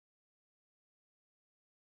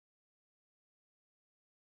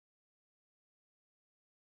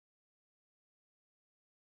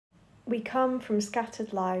We come from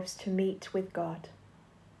scattered lives to meet with God.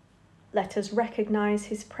 Let us recognise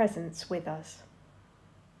his presence with us.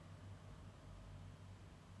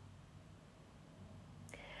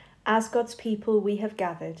 As God's people we have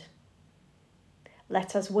gathered.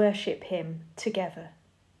 Let us worship him together.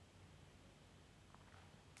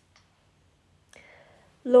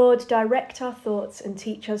 Lord, direct our thoughts and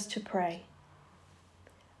teach us to pray.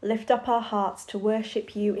 Lift up our hearts to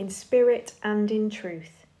worship you in spirit and in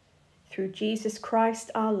truth, through Jesus Christ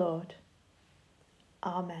our Lord.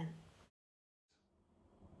 Amen.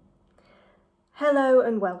 Hello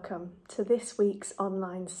and welcome to this week's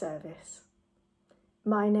online service.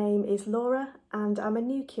 My name is Laura and I'm a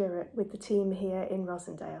new curate with the team here in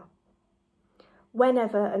Rosendale.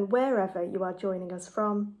 Whenever and wherever you are joining us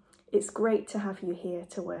from, it's great to have you here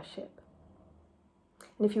to worship.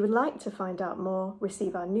 And if you would like to find out more,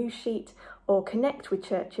 receive our news sheet or connect with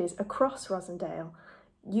churches across Rosendale,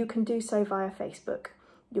 you can do so via Facebook.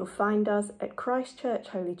 You'll find us at Christ Church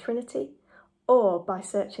Holy Trinity or by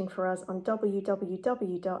searching for us on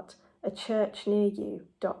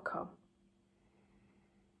www.achurchnearyou.com.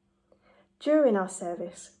 During our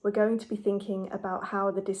service, we're going to be thinking about how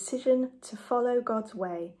the decision to follow God's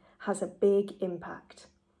way has a big impact.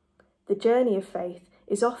 The journey of faith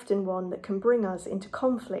is often one that can bring us into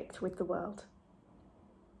conflict with the world.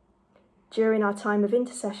 During our time of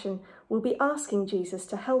intercession, we'll be asking Jesus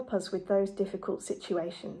to help us with those difficult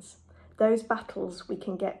situations, those battles we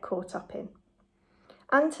can get caught up in,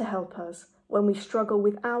 and to help us when we struggle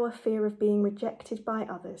with our fear of being rejected by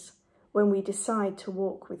others, when we decide to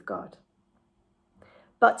walk with God.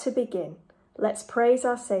 But to begin, let's praise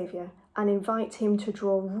our Saviour and invite him to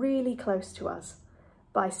draw really close to us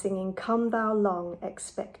by singing Come Thou Long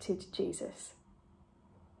Expected Jesus.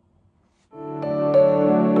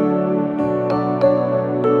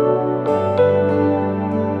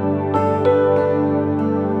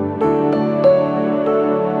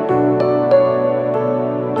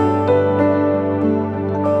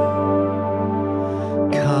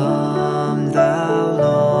 Come thou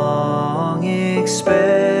long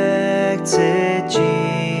expected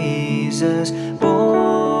Jesus,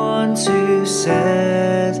 born to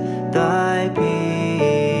set thy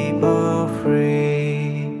people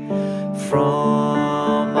free from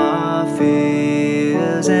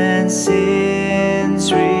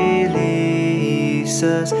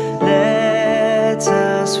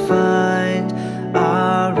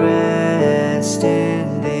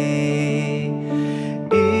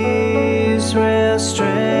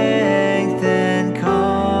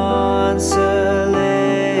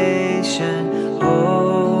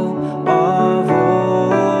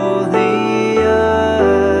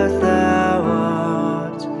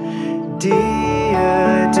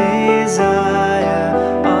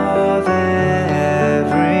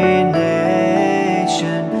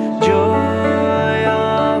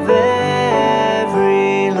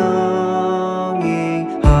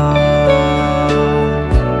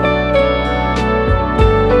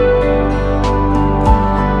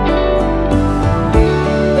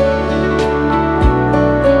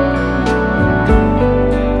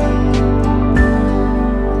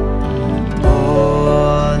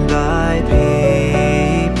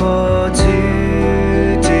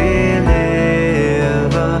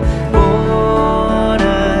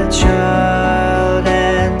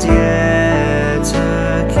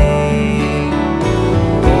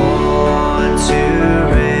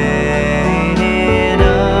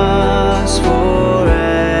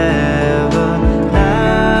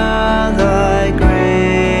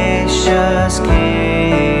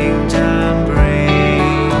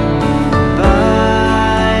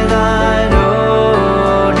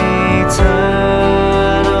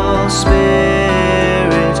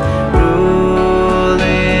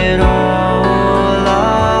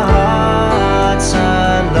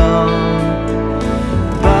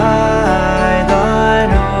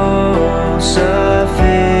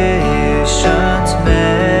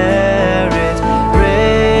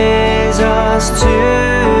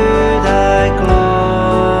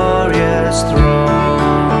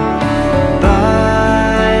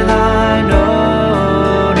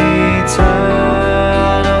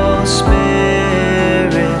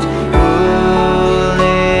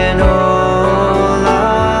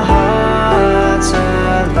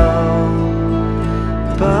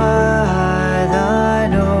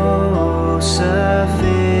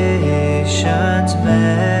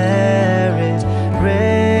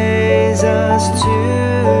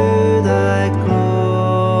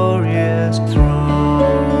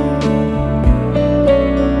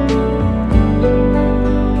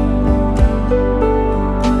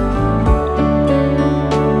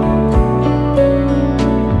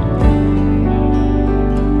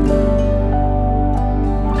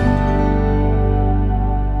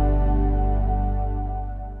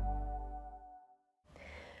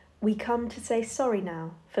we come to say sorry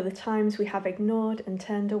now for the times we have ignored and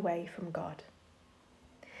turned away from God.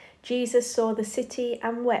 Jesus saw the city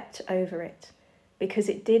and wept over it because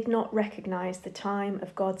it did not recognise the time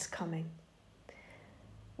of God's coming.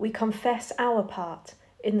 We confess our part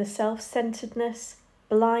in the self-centeredness,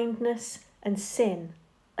 blindness and sin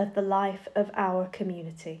of the life of our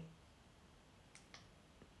community.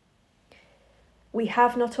 We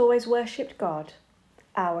have not always worshipped God,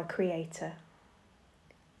 our Creator.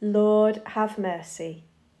 Lord, have mercy.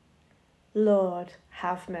 Lord,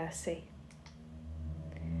 have mercy.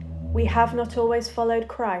 We have not always followed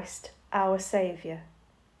Christ, our Saviour.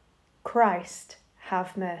 Christ,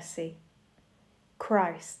 have mercy.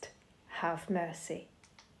 Christ, have mercy.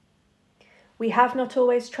 We have not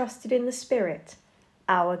always trusted in the Spirit,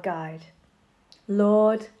 our guide.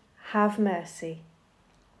 Lord, have mercy.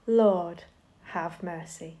 Lord, have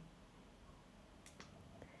mercy.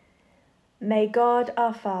 May God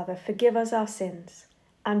our Father forgive us our sins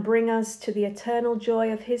and bring us to the eternal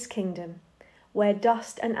joy of his kingdom, where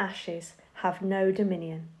dust and ashes have no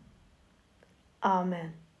dominion.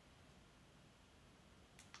 Amen.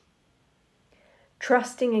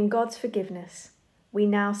 Trusting in God's forgiveness, we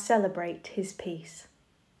now celebrate his peace.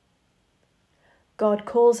 God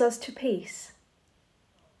calls us to peace.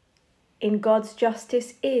 In God's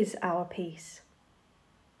justice is our peace.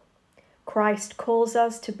 Christ calls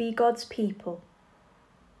us to be God's people.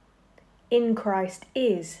 In Christ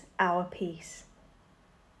is our peace.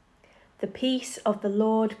 The peace of the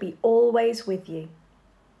Lord be always with you,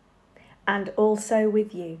 and also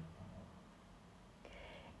with you.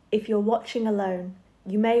 If you're watching alone,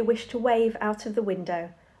 you may wish to wave out of the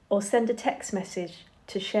window or send a text message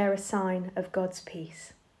to share a sign of God's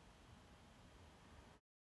peace.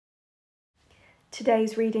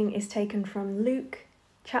 Today's reading is taken from Luke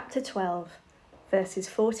chapter 12, verses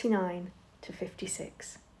 49 to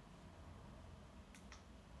 56.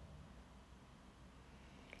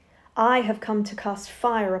 I have come to cast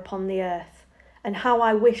fire upon the earth, and how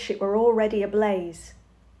I wish it were already ablaze.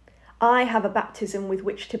 I have a baptism with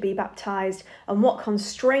which to be baptized, and what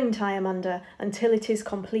constraint I am under until it is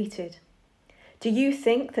completed. Do you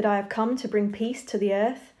think that I have come to bring peace to the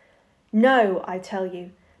earth? No, I tell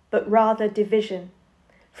you, but rather division.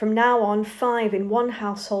 From now on, 5 in one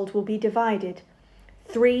household will be divided.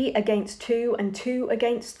 3 against 2 and 2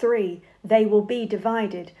 against 3, they will be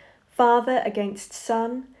divided. Father against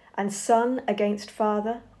son, and son against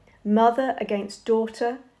father, mother against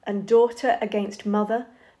daughter, and daughter against mother,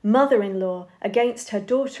 mother-in-law against her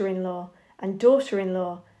daughter-in-law, and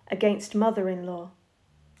daughter-in-law against mother-in-law.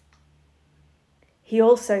 He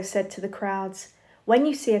also said to the crowds, when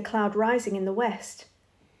you see a cloud rising in the west,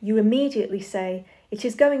 you immediately say, it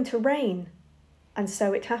is going to rain, and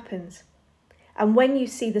so it happens. And when you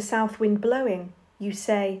see the south wind blowing, you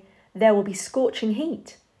say, there will be scorching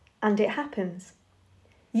heat, and it happens.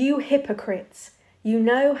 You hypocrites, you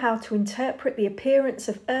know how to interpret the appearance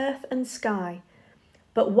of earth and sky,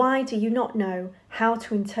 but why do you not know how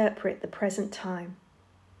to interpret the present time?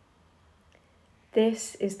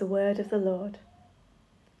 This is the word of the Lord.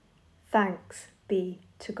 Thanks be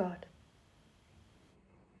to God.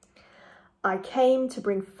 I came to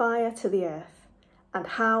bring fire to the earth, and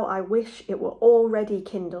how I wish it were already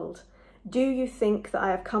kindled. Do you think that I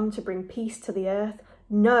have come to bring peace to the earth?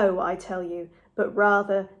 No, I tell you, but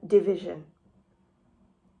rather division.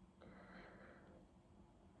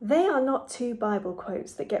 They are not 2 Bible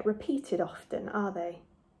quotes that get repeated often, are they?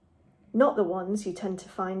 Not the ones you tend to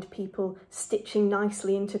find people stitching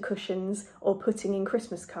nicely into cushions or putting in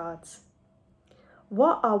Christmas cards.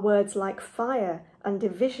 What are words like fire and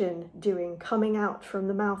division doing coming out from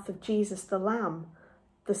the mouth of Jesus the Lamb,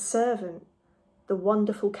 the servant, the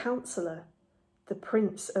wonderful Counselor, the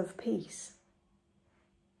Prince of Peace?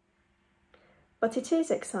 But it is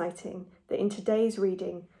exciting that in today's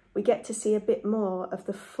reading we get to see a bit more of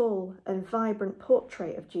the full and vibrant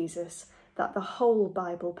portrait of Jesus that the whole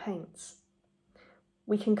Bible paints.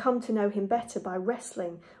 We can come to know him better by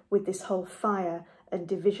wrestling with this whole fire and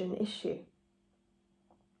division issue.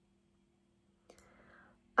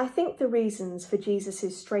 I think the reasons for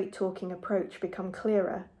Jesus' straight-talking approach become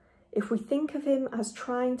clearer if we think of him as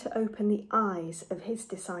trying to open the eyes of his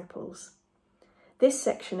disciples. This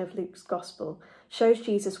section of Luke's Gospel shows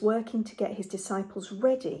Jesus working to get his disciples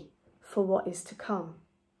ready for what is to come.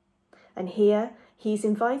 And here he's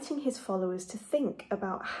inviting his followers to think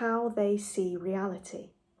about how they see reality,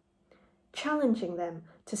 challenging them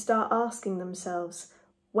to start asking themselves,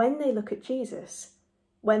 when they look at Jesus,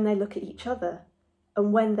 when they look at each other,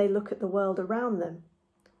 and when they look at the world around them,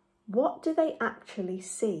 what do they actually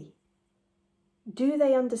see? Do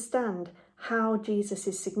they understand how Jesus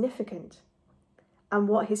is significant and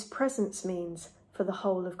what his presence means for the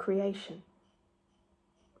whole of creation.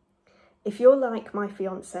 If you're like my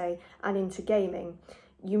fiance and into gaming,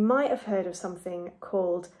 you might have heard of something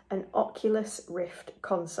called an Oculus Rift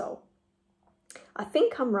console. I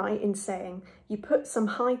think I'm right in saying you put some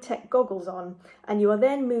high-tech goggles on and you are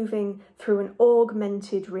then moving through an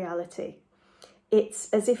augmented reality. It's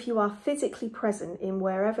as if you are physically present in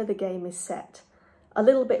wherever the game is set, a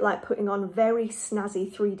little bit like putting on very snazzy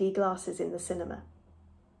 3D glasses in the cinema.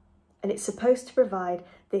 And it's supposed to provide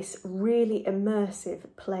this really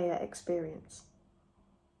immersive player experience.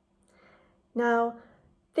 Now,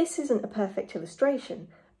 this isn't a perfect illustration,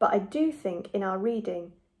 but I do think in our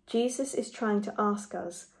reading, Jesus is trying to ask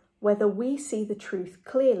us whether we see the truth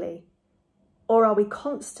clearly, or are we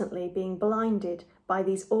constantly being blinded by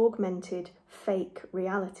these augmented, fake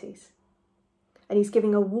realities? And he's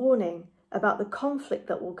giving a warning about the conflict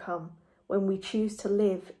that will come when we choose to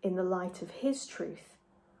live in the light of his truth,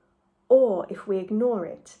 or if we ignore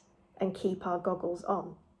it and keep our goggles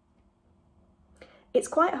on. It's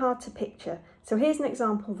quite hard to picture, so here's an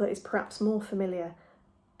example that is perhaps more familiar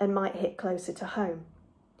and might hit closer to home.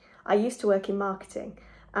 I used to work in marketing,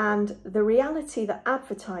 and the reality that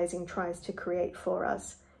advertising tries to create for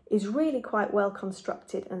us is really quite well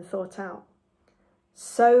constructed and thought out.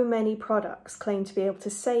 So many products claim to be able to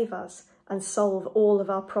save us and solve all of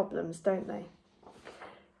our problems, don't they?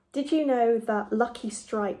 Did you know that Lucky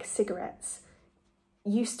Strike cigarettes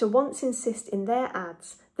used to once insist in their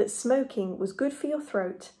ads that smoking was good for your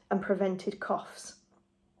throat and prevented coughs?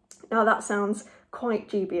 Now that sounds quite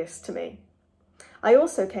dubious to me. I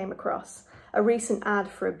also came across a recent ad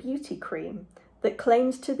for a beauty cream that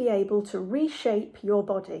claimed to be able to reshape your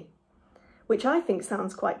body, which I think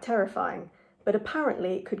sounds quite terrifying, but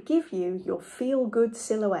apparently it could give you your feel-good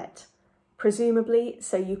silhouette, presumably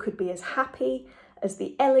so you could be as happy as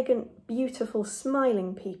the elegant, beautiful,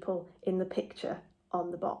 smiling people in the picture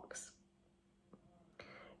on the box.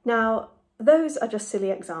 Now, those are just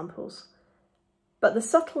silly examples, but the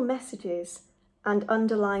subtle messages and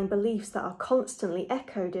underlying beliefs that are constantly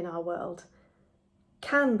echoed in our world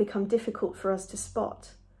can become difficult for us to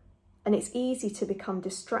spot, and it's easy to become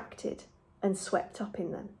distracted and swept up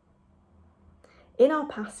in them. In our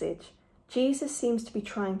passage, Jesus seems to be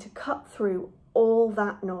trying to cut through all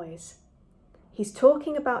that noise. He's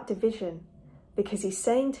talking about division because he's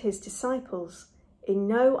saying to his disciples, in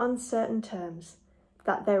no uncertain terms,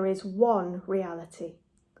 that there is one reality,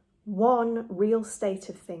 one real state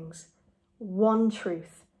of things, one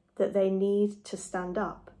truth that they need to stand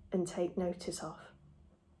up and take notice of.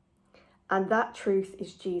 And that truth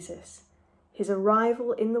is Jesus, his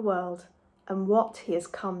arrival in the world and what he has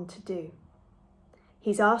come to do.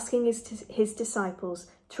 He's asking his disciples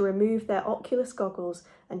to remove their Oculus goggles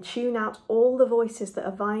and tune out all the voices that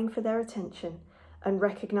are vying for their attention and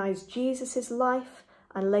recognise Jesus' life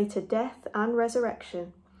and later death and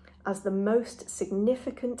resurrection as the most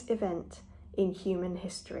significant event in human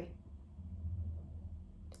history.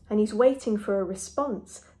 And he's waiting for a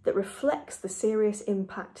response that reflects the serious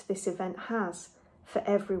impact this event has for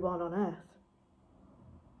everyone on earth.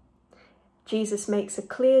 Jesus makes a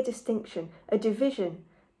clear distinction, a division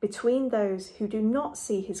between those who do not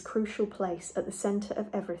see his crucial place at the centre of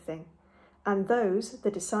everything, and those,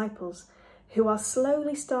 the disciples, who are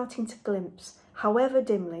slowly starting to glimpse, however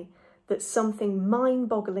dimly, that something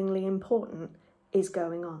mind-bogglingly important is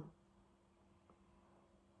going on.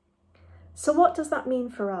 So what does that mean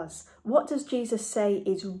for us? What does Jesus say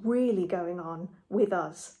is really going on with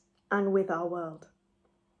us and with our world?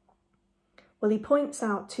 Well, he points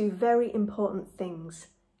out two very important things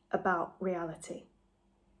about reality.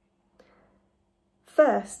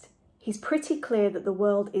 First, he's pretty clear that the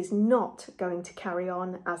world is not going to carry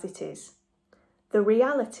on as it is. The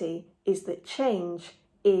reality is that change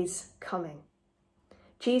is coming.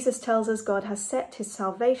 Jesus tells us God has set his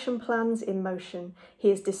salvation plans in motion. He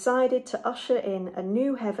has decided to usher in a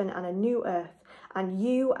new heaven and a new earth, and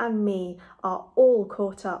you and me are all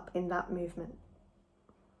caught up in that movement.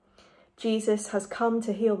 Jesus has come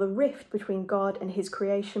to heal the rift between God and his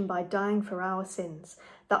creation by dying for our sins.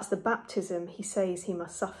 That's the baptism he says he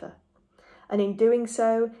must suffer. And in doing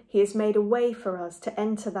so, he has made a way for us to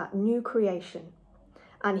enter that new creation.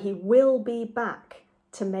 And he will be back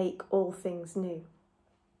to make all things new.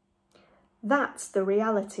 That's the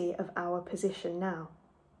reality of our position now.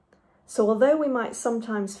 So although we might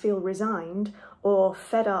sometimes feel resigned or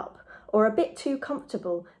fed up or a bit too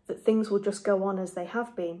comfortable that things will just go on as they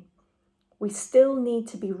have been, we still need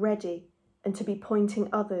to be ready and to be pointing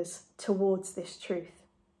others towards this truth.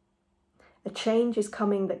 A change is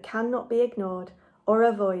coming that cannot be ignored or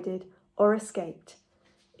avoided or escaped.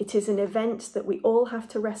 It is an event that we all have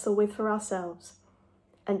to wrestle with for ourselves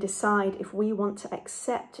and decide if we want to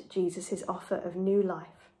accept Jesus' offer of new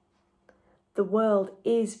life. The world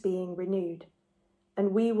is being renewed,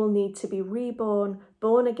 and we will need to be reborn,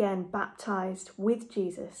 born again, baptised with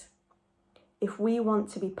Jesus if we want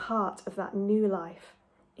to be part of that new life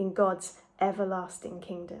in God's everlasting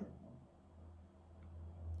kingdom.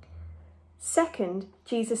 Second,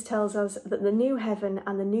 Jesus tells us that the new heaven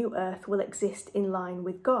and the new earth will exist in line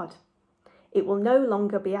with God. It will no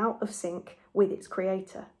longer be out of sync with its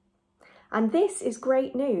creator. And this is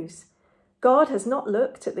great news. God has not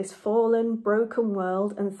looked at this fallen, broken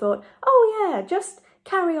world and thought, oh yeah, just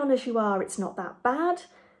carry on as you are, it's not that bad.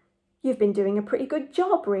 You've been doing a pretty good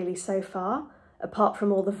job really so far, apart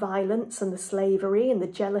from all the violence and the slavery and the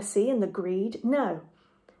jealousy and the greed. No,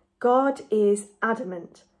 God is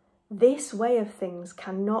adamant. This way of things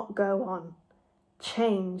cannot go on.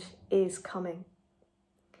 Change is coming.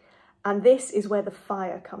 And this is where the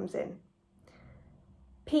fire comes in.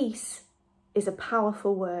 Peace is a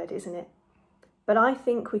powerful word, isn't it? But I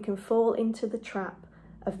think we can fall into the trap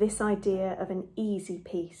of this idea of an easy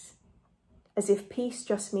peace, as if peace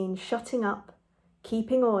just means shutting up,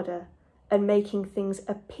 keeping order, and making things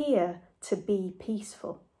appear to be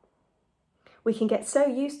peaceful. We can get so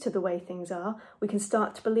used to the way things are, we can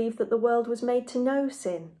start to believe that the world was made to know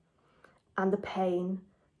sin, and the pain,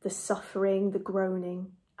 the suffering, the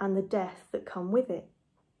groaning, and the death that come with it.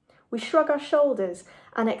 We shrug our shoulders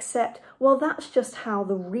and accept, well, that's just how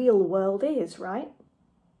the real world is, right?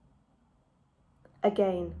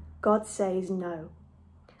 Again, God says no.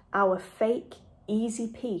 Our fake, easy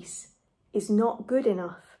peace is not good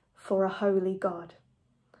enough for a holy God.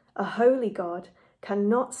 A holy God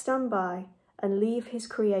cannot stand by and leave his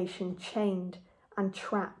creation chained and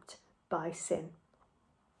trapped by sin.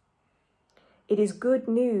 It is good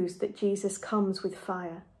news that Jesus comes with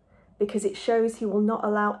fire, because it shows he will not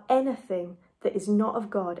allow anything that is not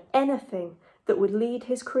of God, anything that would lead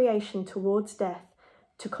his creation towards death,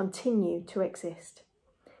 to continue to exist.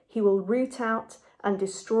 He will root out and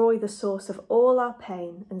destroy the source of all our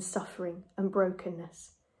pain and suffering and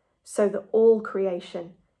brokenness, so that all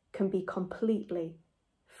creation can be completely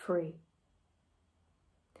free.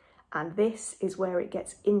 And this is where it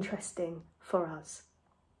gets interesting for us.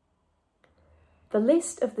 The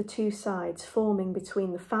list of the two sides forming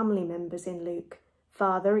between the family members in Luke,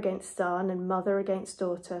 father against son and mother against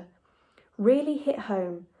daughter, really hit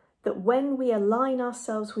home that when we align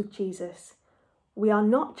ourselves with Jesus, we are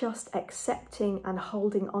not just accepting and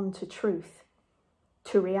holding on to truth,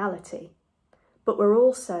 to reality, but we're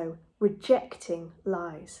also rejecting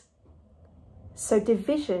lies. So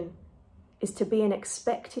division is to be an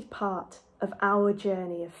expected part of our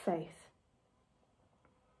journey of faith.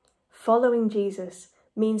 Following Jesus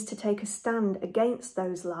means to take a stand against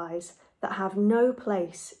those lies that have no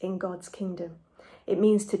place in God's kingdom. It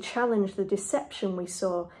means to challenge the deception we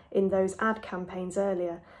saw in those ad campaigns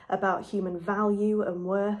earlier about human value and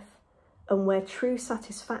worth, and where true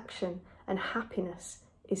satisfaction and happiness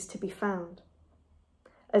is to be found.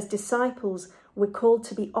 As disciples, we're called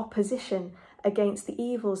to be opposition against the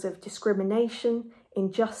evils of discrimination,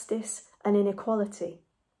 injustice, and inequality.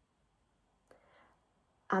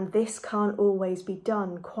 And this can't always be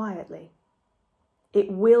done quietly.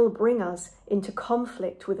 It will bring us into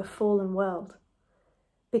conflict with a fallen world,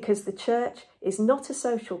 because the church is not a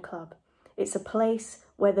social club. It's a place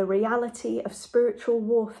where the reality of spiritual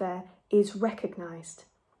warfare is recognised.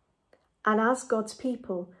 And as God's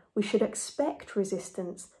people, we should expect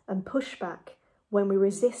resistance and pushback when we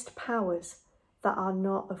resist powers that are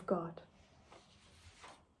not of God.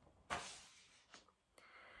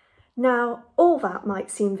 Now, all that might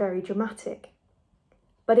seem very dramatic,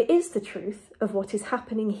 but it is the truth of what is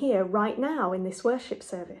happening here right now in this worship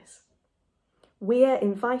service. We are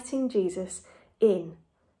inviting Jesus in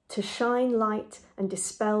to shine light and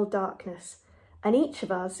dispel darkness, and each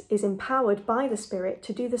of us is empowered by the Spirit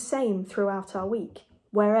to do the same throughout our week,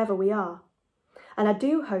 wherever we are. And I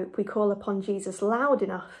do hope we call upon Jesus loud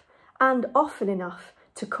enough and often enough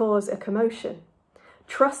to cause a commotion,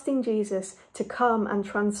 trusting Jesus to come and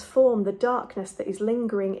transform the darkness that is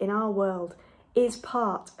lingering in our world is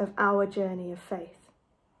part of our journey of faith.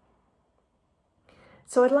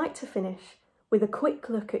 So I'd like to finish with a quick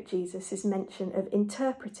look at Jesus' mention of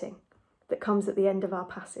interpreting that comes at the end of our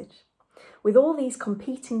passage. With all these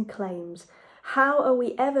competing claims, how are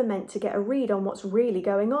we ever meant to get a read on what's really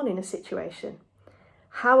going on in a situation?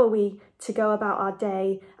 How are we to go about our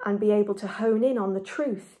day and be able to hone in on the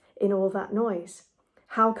truth in all that noise?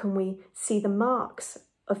 How can we see the marks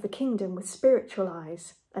of the kingdom with spiritual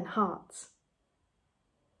eyes and hearts?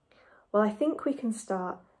 Well, I think we can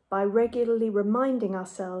start by regularly reminding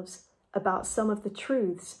ourselves about some of the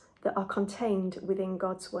truths that are contained within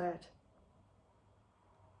God's word.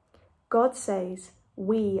 God says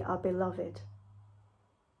we are beloved.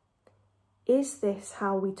 Is this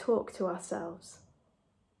how we talk to ourselves?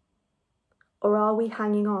 Or are we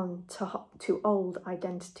hanging on to old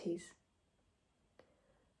identities?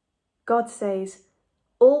 God says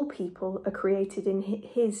all people are created in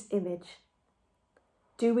his image.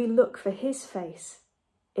 Do we look for his face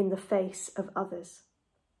in the face of others?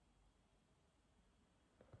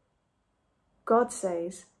 God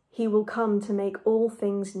says he will come to make all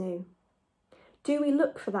things new. Do we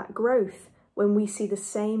look for that growth when we see the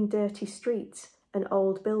same dirty streets and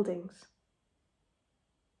old buildings?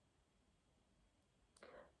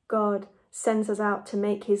 God sends us out to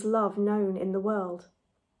make his love known in the world.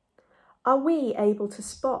 Are we able to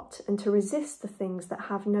spot and to resist the things that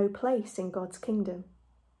have no place in God's kingdom?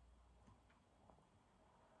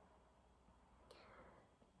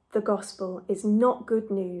 The gospel is not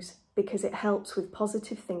good news because it helps with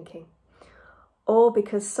positive thinking, or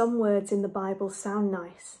because some words in the Bible sound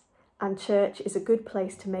nice and church is a good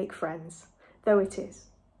place to make friends, though it is.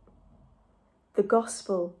 The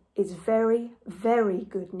gospel is very, very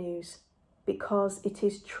good news because it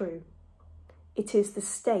is true. It is the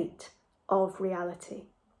state of reality.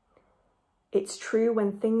 It's true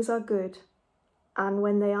when things are good and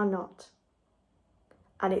when they are not.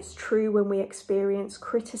 And it's true when we experience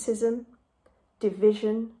criticism,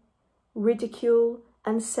 division, ridicule,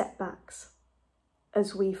 and setbacks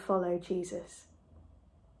as we follow Jesus.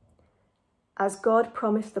 As God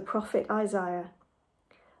promised the prophet Isaiah,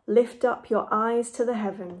 lift up your eyes to the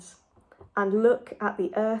heavens and look at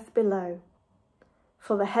the earth below,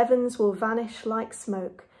 for the heavens will vanish like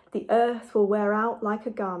smoke, the earth will wear out like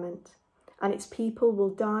a garment, and its people will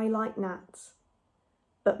die like gnats.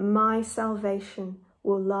 But my salvation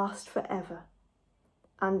will last forever,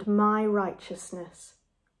 and my righteousness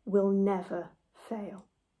will never fail.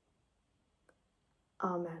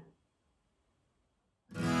 Amen.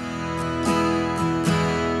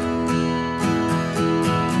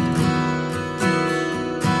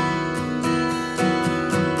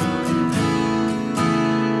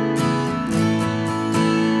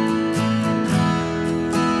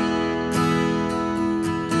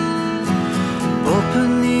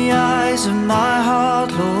 Open the eyes of my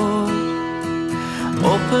heart, Lord.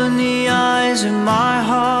 Open the eyes of my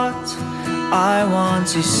heart. I want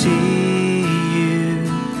to see you.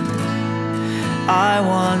 I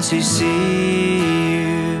want to see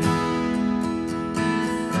you.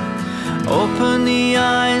 Open the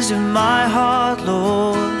eyes of my heart,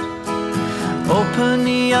 Lord. Open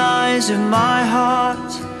the eyes of my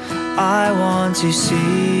heart. I want to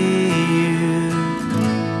see you.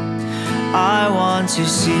 I want to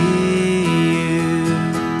see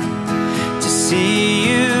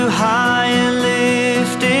you high and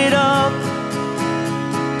lifted up,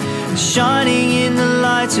 shining in the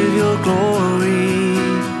light of your glory.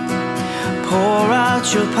 Pour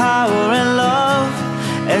out your power and love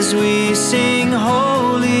as we sing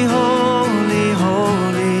holy, holy,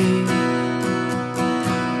 holy.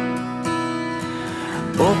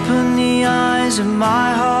 Open the eyes of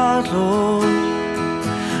my heart, Lord.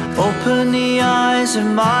 Open the eyes of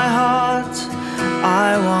my heart.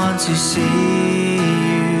 I want to see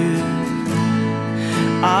you.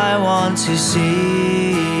 I want to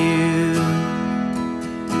see you.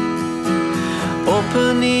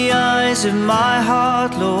 Open the eyes of my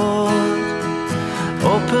heart, Lord.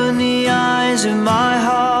 Open the eyes of my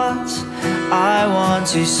heart. I want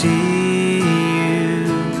to see you.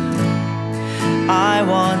 I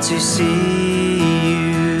want to see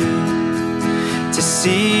you. To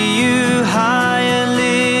see you high and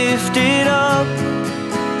lifted up,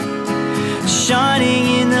 shining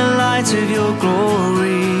in the light of your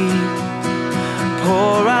glory.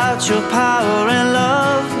 Pour out your power and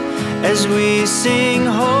love as we sing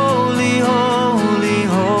holy, holy,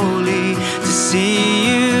 holy. To see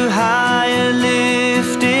you high and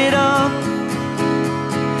lifted up,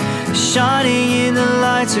 shining in the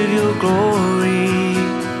light of your glory.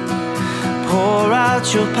 Pour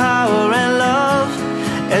out your power and love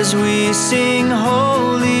as we sing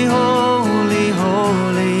holy, holy,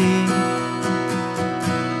 holy.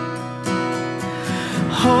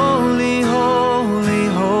 Holy, holy,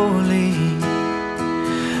 holy.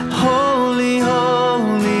 Holy,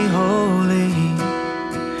 holy, holy.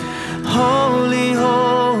 Holy,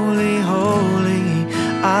 holy, holy.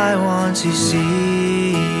 I want to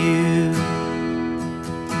see you.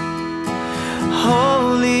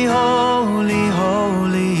 Holy, holy,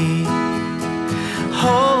 holy.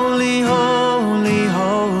 Holy, holy,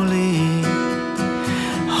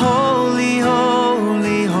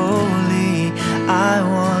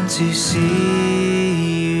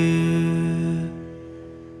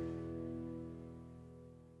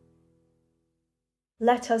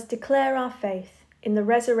 Let us declare our faith in the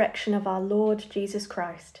resurrection of our Lord Jesus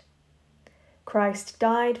Christ. Christ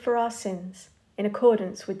died for our sins in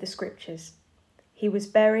accordance with the Scriptures. He was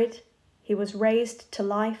buried. He was raised to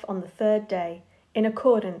life on the third day in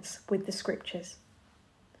accordance with the Scriptures.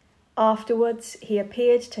 Afterwards, he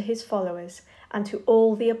appeared to his followers and to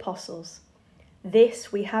all the apostles.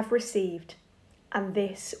 This we have received, and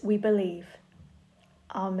this we believe.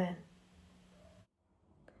 Amen.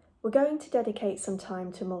 We're going to dedicate some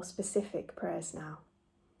time to more specific prayers now.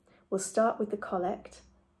 We'll start with the collect,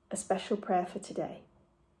 a special prayer for today.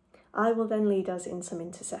 I will then lead us in some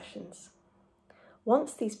intercessions.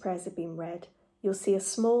 Once these prayers have been read, you'll see a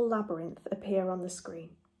small labyrinth appear on the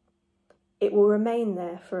screen. It will remain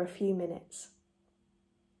there for a few minutes.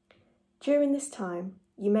 During this time,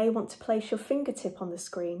 you may want to place your fingertip on the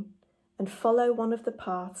screen and follow one of the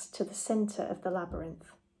paths to the centre of the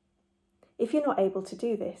labyrinth. If you're not able to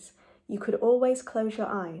do this, you could always close your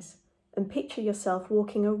eyes and picture yourself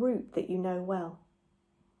walking a route that you know well.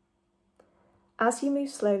 As you move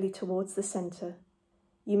slowly towards the centre,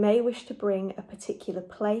 you may wish to bring a particular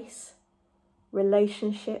place,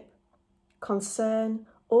 relationship, concern,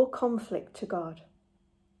 or conflict to God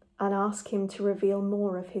and ask Him to reveal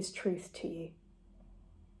more of His truth to you.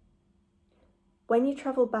 When you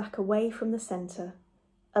travel back away from the centre,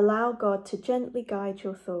 allow God to gently guide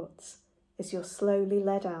your thoughts as you're slowly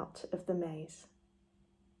led out of the maze.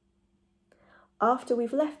 After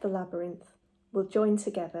we've left the labyrinth, we'll join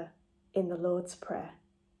together in the Lord's Prayer.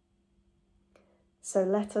 So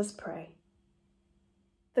let us pray.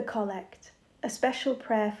 The Collect, a special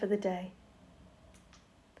prayer for the day.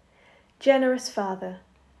 Generous Father,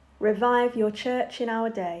 revive your church in our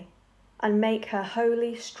day and make her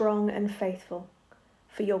holy, strong and faithful,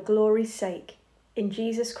 for your glory's sake, in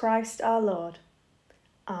Jesus Christ our Lord.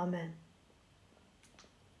 Amen.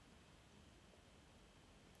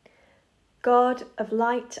 God of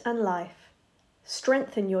light and life,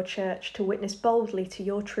 strengthen your church to witness boldly to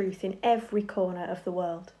your truth in every corner of the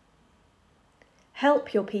world.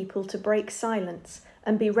 Help your people to break silence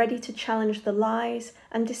and be ready to challenge the lies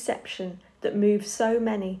and deception that move so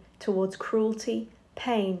many towards cruelty,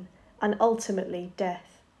 pain, and ultimately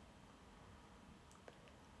death.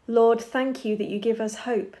 Lord, thank you that you give us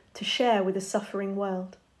hope to share with a suffering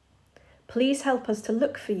world. Please help us to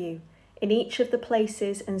look for you in each of the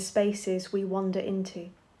places and spaces we wander into.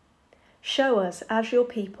 Show us, as your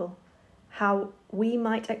people, how we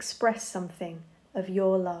might express something of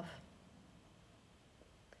your love.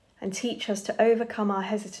 And teach us to overcome our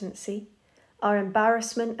hesitancy, our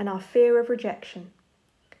embarrassment and our fear of rejection,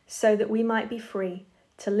 so that we might be free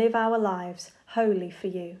to live our lives wholly for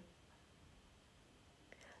you.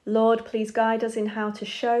 Lord, please guide us in how to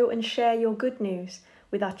show and share your good news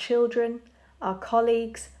with our children, our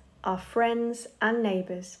colleagues, our friends and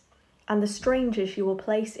neighbours, and the strangers you will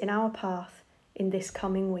place in our path in this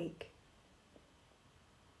coming week.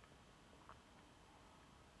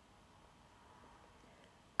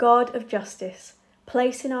 God of justice,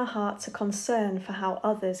 place in our hearts a concern for how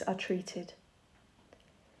others are treated.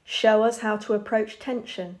 Show us how to approach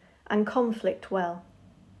tension and conflict well.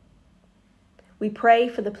 We pray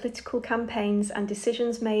for the political campaigns and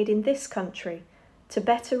decisions made in this country to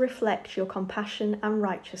better reflect your compassion and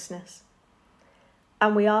righteousness.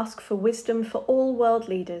 And we ask for wisdom for all world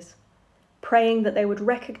leaders, praying that they would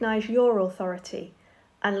recognise your authority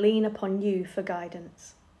and lean upon you for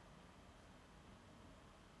guidance.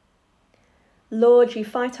 Lord, you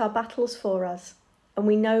fight our battles for us, and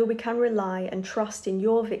we know we can rely and trust in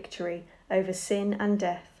your victory over sin and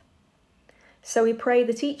death. So we pray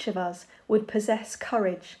that each of us would possess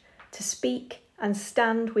courage to speak and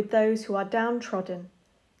stand with those who are downtrodden,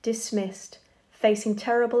 dismissed, facing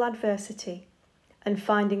terrible adversity, and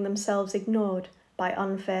finding themselves ignored by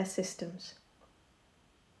unfair systems.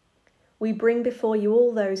 We bring before you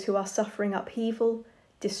all those who are suffering upheaval,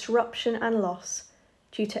 disruption and loss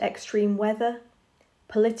due to extreme weather,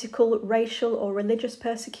 political, racial or religious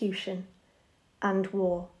persecution, and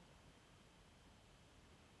war.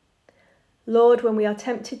 Lord, when we are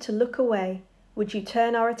tempted to look away, would you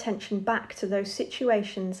turn our attention back to those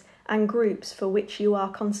situations and groups for which you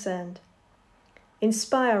are concerned?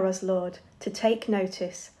 Inspire us, Lord, to take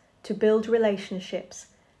notice, to build relationships,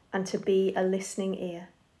 and to be a listening ear.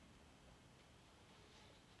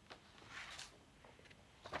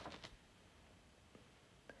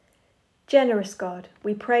 Generous God,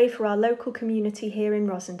 we pray for our local community here in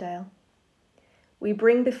Rosendale. We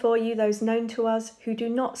bring before you those known to us who do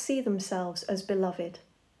not see themselves as beloved,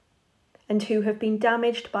 and who have been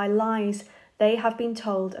damaged by lies they have been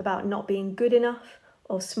told about not being good enough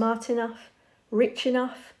or smart enough, rich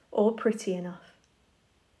enough or pretty enough.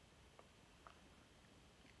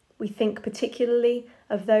 We think particularly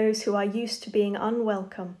of those who are used to being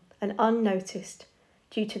unwelcome and unnoticed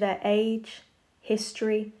due to their age,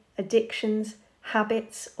 history, addictions,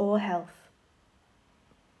 habits, or health.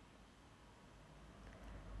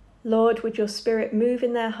 Lord, would your Spirit move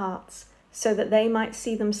in their hearts so that they might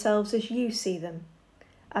see themselves as you see them,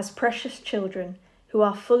 as precious children who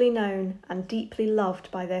are fully known and deeply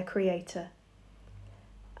loved by their Creator.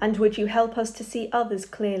 And would you help us to see others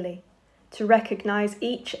clearly, to recognise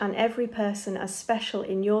each and every person as special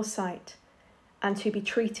in your sight, and to be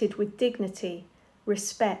treated with dignity,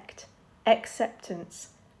 respect,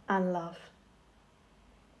 acceptance, and love.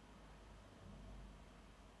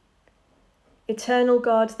 Eternal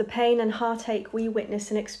God, the pain and heartache we witness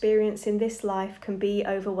and experience in this life can be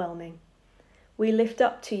overwhelming. We lift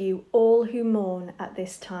up to you all who mourn at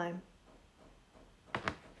this time.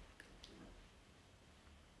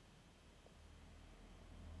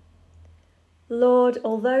 Lord,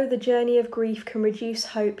 although the journey of grief can reduce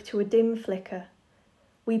hope to a dim flicker,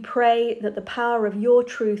 we pray that the power of your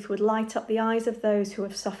truth would light up the eyes of those who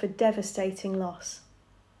have suffered devastating loss.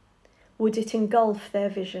 Would it engulf their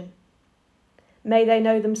vision? May they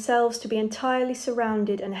know themselves to be entirely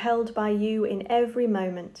surrounded and held by you in every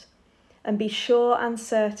moment, and be sure and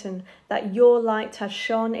certain that your light has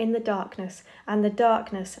shone in the darkness, and the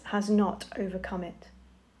darkness has not overcome it.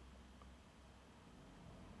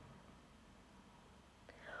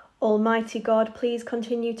 Almighty God, please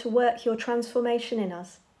continue to work your transformation in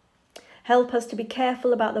us. Help us to be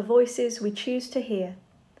careful about the voices we choose to hear,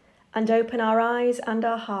 and open our eyes and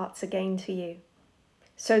our hearts again to you,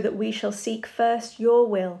 so that we shall seek first your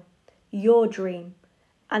will, your dream,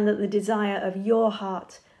 and that the desire of your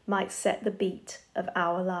heart might set the beat of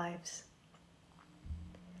our lives.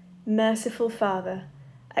 Merciful Father,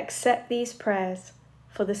 accept these prayers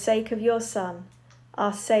for the sake of your Son,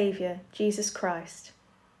 our Saviour, Jesus Christ.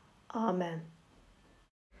 Amen.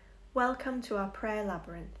 Welcome to our prayer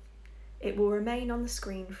labyrinth. It will remain on the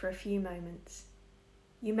screen for a few moments.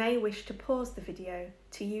 You may wish to pause the video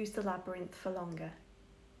to use the labyrinth for longer.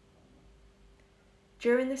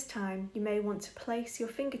 During this time, you may want to place your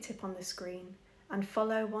fingertip on the screen and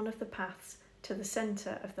follow one of the paths to the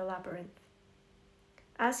centre of the labyrinth.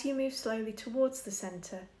 As you move slowly towards the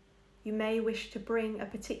centre, you may wish to bring a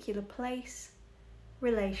particular place,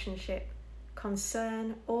 relationship,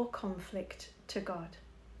 concern or conflict to God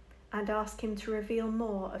and ask him to reveal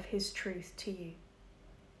more of his truth to you.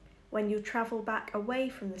 When you travel back away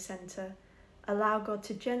from the centre, allow God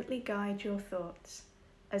to gently guide your thoughts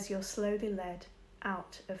as you're slowly led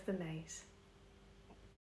out of the maze.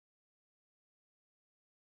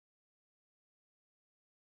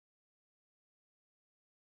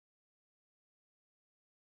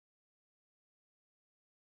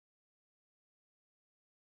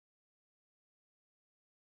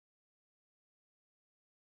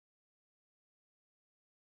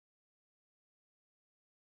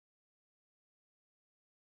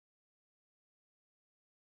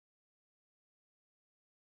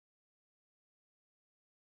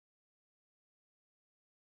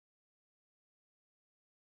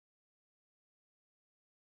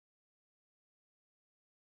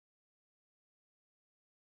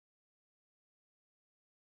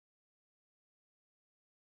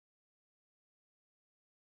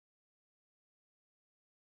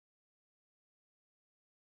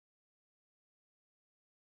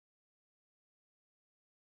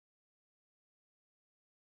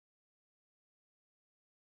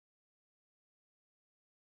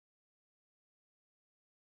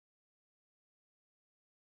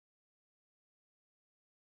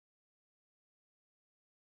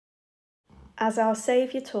 As our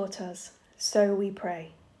Saviour taught us, so we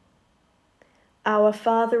pray. Our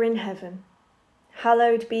Father in heaven,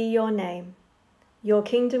 hallowed be your name. Your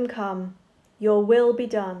kingdom come, your will be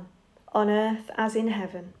done, on earth as in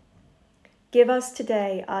heaven. Give us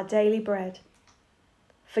today our daily bread.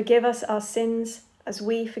 Forgive us our sins as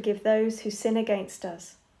we forgive those who sin against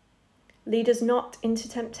us. Lead us not into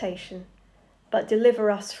temptation, but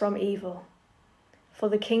deliver us from evil. For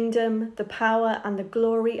the kingdom, the power, and the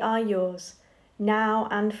glory are yours, now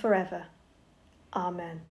and forever.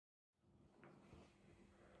 Amen.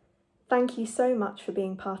 Thank you so much for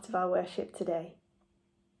being part of our worship today.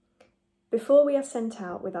 Before we are sent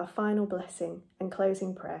out with our final blessing and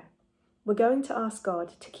closing prayer, we're going to ask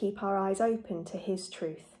God to keep our eyes open to his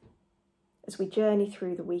truth as we journey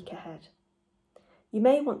through the week ahead. You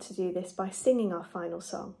may want to do this by singing our final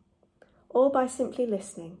song, or by simply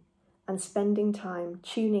listening and spending time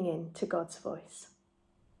tuning in to God's voice.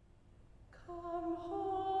 Come,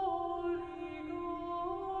 Holy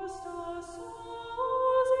Ghost, our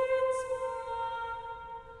souls inspire.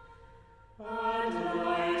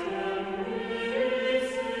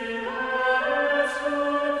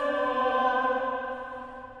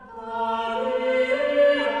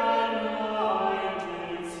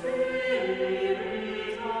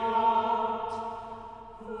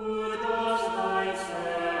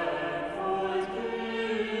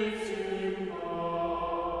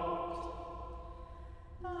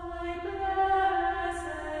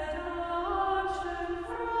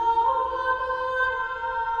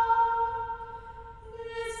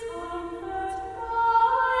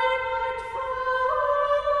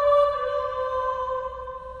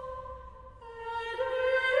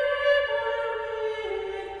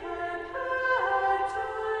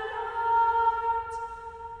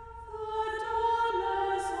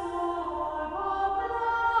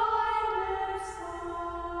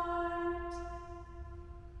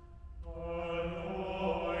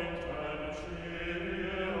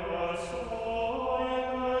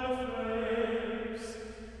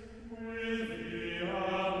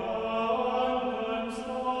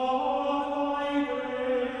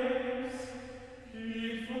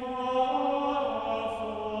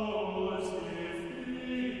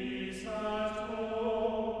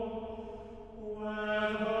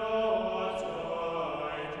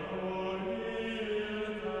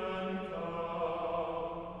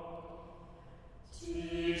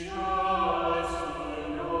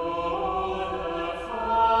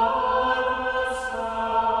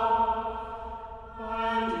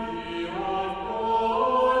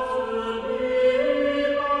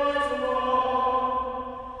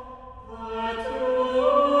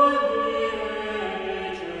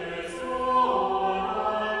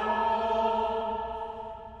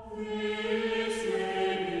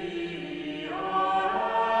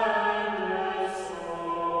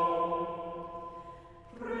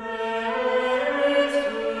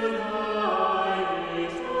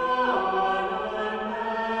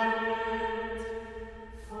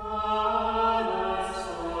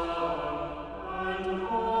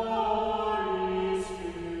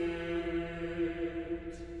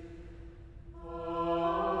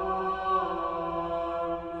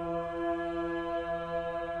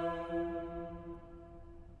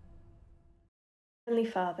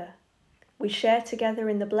 Father, we share together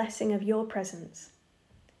in the blessing of your presence.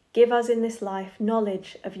 Give us in this life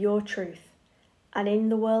knowledge of your truth, and in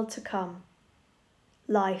the world to come,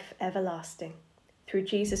 life everlasting. Through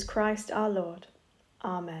Jesus Christ our Lord.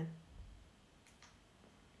 Amen.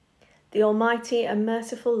 The Almighty and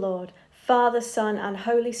merciful Lord, Father, Son, and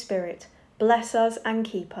Holy Spirit, bless us and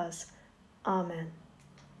keep us. Amen.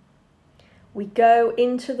 We go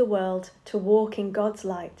into the world to walk in God's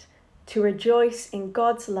light, to rejoice in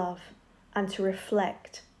God's love, and to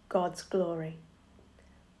reflect God's glory.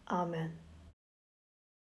 Amen.